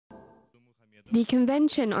The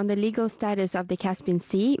Convention on the Legal Status of the Caspian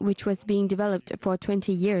Sea, which was being developed for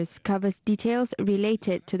 20 years, covers details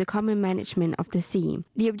related to the common management of the sea.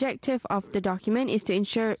 The objective of the document is to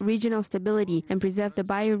ensure regional stability and preserve the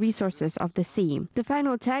bioresources of the sea. The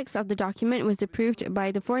final text of the document was approved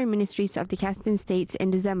by the foreign ministries of the Caspian states in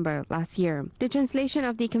December last year. The translation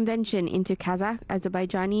of the convention into Kazakh,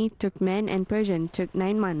 Azerbaijani, Turkmen, and Persian took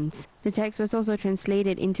 9 months. The text was also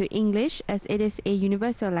translated into English, as it is a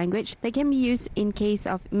universal language that can be used in case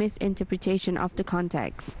of misinterpretation of the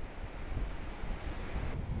context.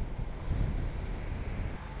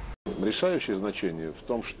 Решающее значение в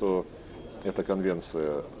том, что эта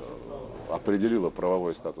конвенция определила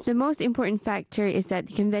правовой статус. The most important factor is that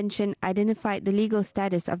the convention identified the legal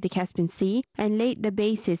status of the Caspian Sea and laid the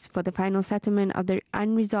basis for the final settlement of the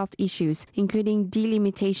unresolved issues, including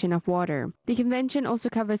delimitation of water. The convention also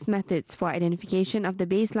covers methods for identification of the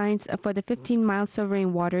baselines for the 15-mile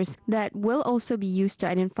sovereign waters that will also be used to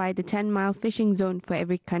identify the 10-mile fishing zone for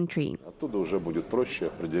every country. Оттуда уже будет проще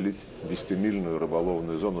определить 10-мильную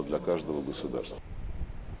рыболовную зону для каждого государства.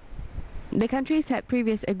 The countries had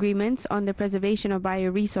previous agreements on the preservation of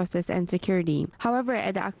bioresources and security. However,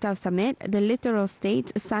 at the Aktau summit, the littoral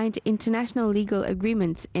states signed international legal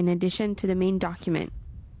agreements in addition to the main document.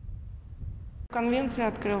 Конвенция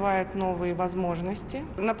открывает новые возможности.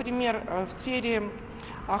 Например, в сфере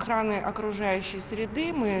охраны окружающей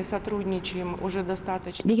среды мы сотрудничаем уже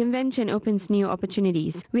достаточно. The convention opens new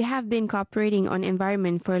opportunities. We have been cooperating on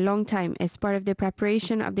environment for a long time as part of the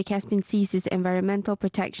preparation of the Caspian Sea's Environmental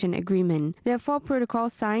Protection Agreement. There are 4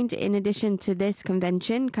 protocols signed in addition to this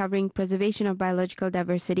convention covering preservation of biological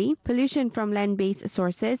diversity, pollution from land-based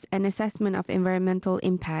sources, and assessment of environmental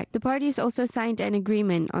impact. The parties also signed an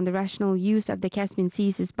agreement on the rational use of the Caspian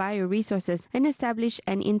Sea's bioresources and established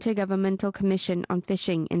an intergovernmental commission on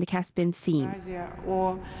fishing in the Caspian Sea.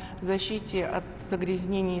 О защите от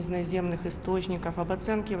загрязнений из наземных источников, об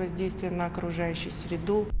оценке воздействия на окружающую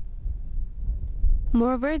среду.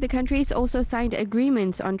 Moreover, the countries also signed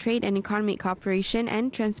agreements on trade and economic cooperation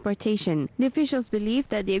and transportation. The officials believe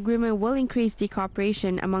that the agreement will increase the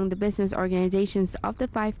cooperation among the business organizations of the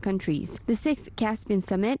 5 countries. The 6th Caspian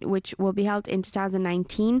Summit, which will be held in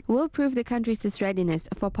 2019, will prove the countries' readiness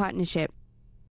for partnership.